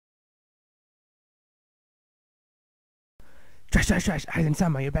Trash.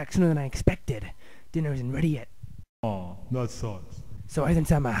 Aizen-sama, you're back sooner than I expected. Dinner isn't ready yet. Aw, that sucks. So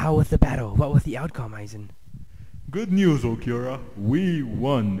Aizen-sama, how was the battle? What was the outcome, Aizen? Good news, Okura. We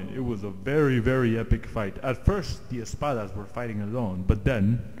won. It was a very, very epic fight. At first, the Espadas were fighting alone, but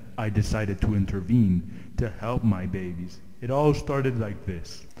then I decided to intervene to help my babies. It all started like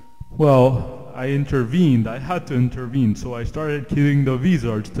this. Well, I intervened. I had to intervene, so I started killing the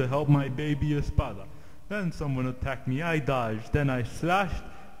wizards to help my baby Espada. Then someone attacked me. I dodged. Then I slashed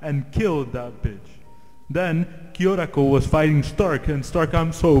and killed that bitch. Then Kyorako was fighting Stark, and Stark,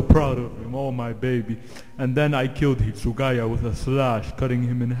 I'm so proud of him, oh my baby. And then I killed Hitsugaya with a slash, cutting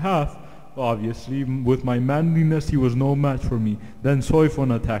him in half. Obviously, with my manliness, he was no match for me. Then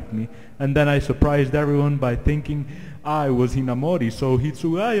Soifon attacked me, and then I surprised everyone by thinking I was Hinamori, so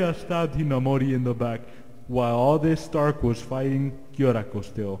Hitsugaya stabbed Hinamori in the back, while all this Stark was fighting Kyorako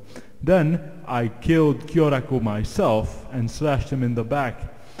still. Then I killed Kyorako myself and slashed him in the back.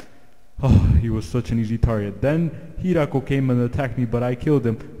 Oh, he was such an easy target. Then Hirako came and attacked me, but I killed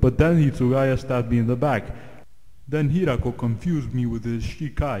him. But then Hitsugaya stabbed me in the back. Then Hirako confused me with his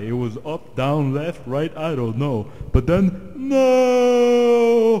Shikai. It was up, down, left, right, I don't know. But then,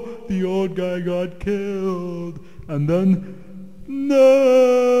 no! The old guy got killed. And then, no!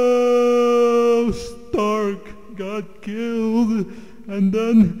 Stark got killed. And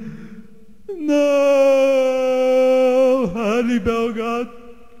then, no! Hannibal got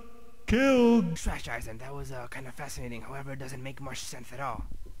killed. Trash, Aizen, that was kind of fascinating. However, it doesn't make much sense at all.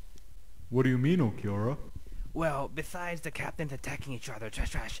 What do you mean, Okiura? Well, besides the captains attacking each other,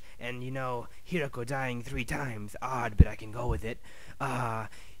 trash, and you know, Hirako dying 3 times, odd, but I can go with it.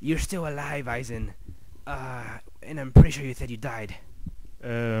 You're still alive, Aizen. And I'm pretty sure you said you died.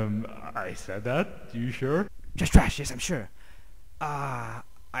 I said that? You sure? Trash, yes, I'm sure.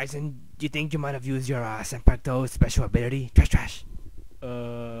 Aizen, do you think you might have used your Senpakto's special ability? Trash.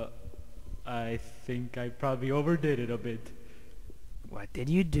 I think I probably overdid it a bit. What did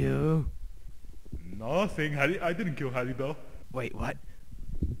you do? Nothing. I didn't kill Hannibal. Wait, what?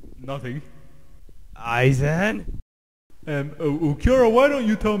 Nothing. Aizen? Okiura, why don't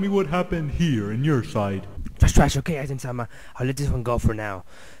you tell me what happened here in your side? Trash, okay, Aizen-sama. I'll let this one go for now.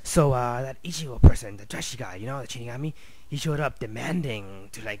 So, that Ichigo person, the trashy guy, you know, the Shinigami, he showed up demanding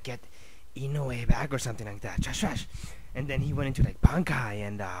to, like, get Inoue back or something like that. Trash. And then he went into, like, Bankai,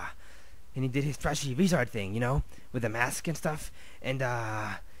 and he did his trashy wizard thing, you know, with the mask and stuff. And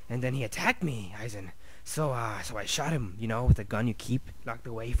then he attacked me, Aizen. So I shot him, you know, with the gun you keep locked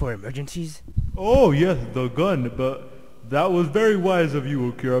away for emergencies. Oh, yes, the gun, but that was very wise of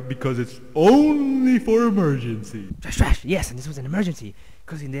you, Okira, because it's only for emergency. Trash, yes, and this was an emergency,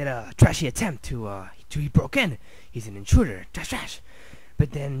 because he did a trashy attempt he broke in. He's an intruder, trash.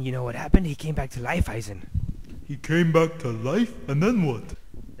 But then, you know what happened? He came back to life, Aizen. He came back to life, and then what?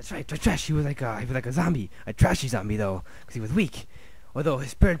 That's right, trash. He was like a zombie, a trashy zombie though, because he was weak. Although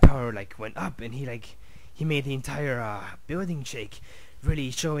his spirit power like went up, and he made the entire building shake, really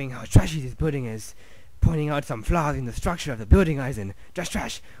showing how trashy this building is, pointing out some flaws in the structure of the building, Aizen.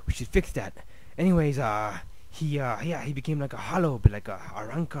 Trash. We should fix that. Anyways, he became like a hollow, but like a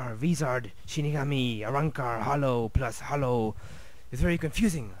Arankar Vizard Shinigami Arankar hollow plus hollow. It's very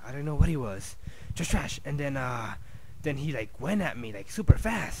confusing. I don't know what he was. Trash. And then he like went at me like super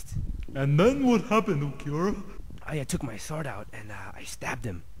fast. And then what happened, Okiura? I took my sword out and I stabbed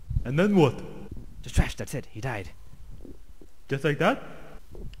him. And then what? Just trash, that's it. He died. Just like that?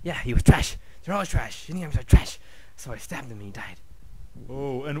 Yeah, he was trash. They're all trash. Shinigamis are trash. So I stabbed him and he died.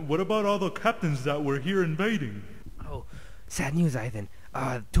 Oh, and what about all the captains that were here invading? Oh, sad news, Aizen.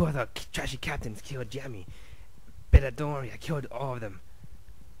 2 of the trashy captains killed Yami. But don't worry, I killed all of them.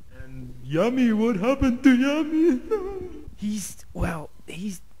 And Yami, what happened to Yami? He's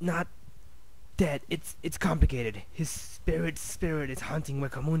not dead. It's complicated. His spirit is haunting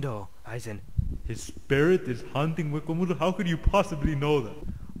Wakamundo, Aizen. His spirit is haunting Wakamundo? How could you possibly know that?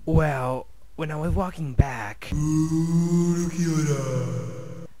 Well, when I was walking back...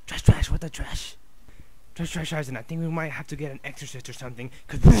 Trash, what the trash? Trash, Aizen, I think we might have to get an exorcist or something,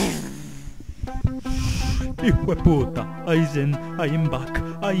 cause... Puta, Aizen, I am back.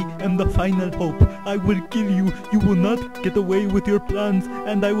 I am the final hope. I will kill you. You will not get away with your plans,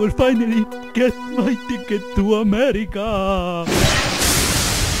 and I will finally get my ticket to America.